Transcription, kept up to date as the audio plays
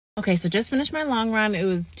Okay, so just finished my long run. It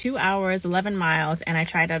was 2 hours, 11 miles, and I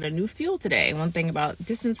tried out a new fuel today. One thing about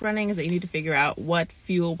distance running is that you need to figure out what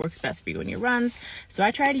fuel works best for you in your runs. So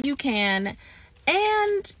I tried UCAN,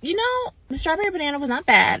 and the strawberry banana was not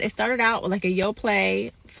bad. It started out with like a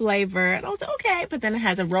Yoplait flavor, and I was like, okay, but then it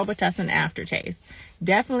has a Robitussin aftertaste.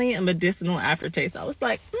 Definitely a medicinal aftertaste. I was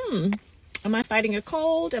like, am I fighting a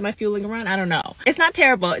cold? Am I fueling a run? I don't know. It's not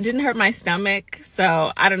terrible. It didn't hurt my stomach.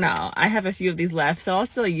 So I don't know. I have a few of these left, so I'll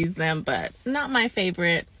still use them, but not my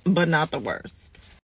favorite, but not the worst.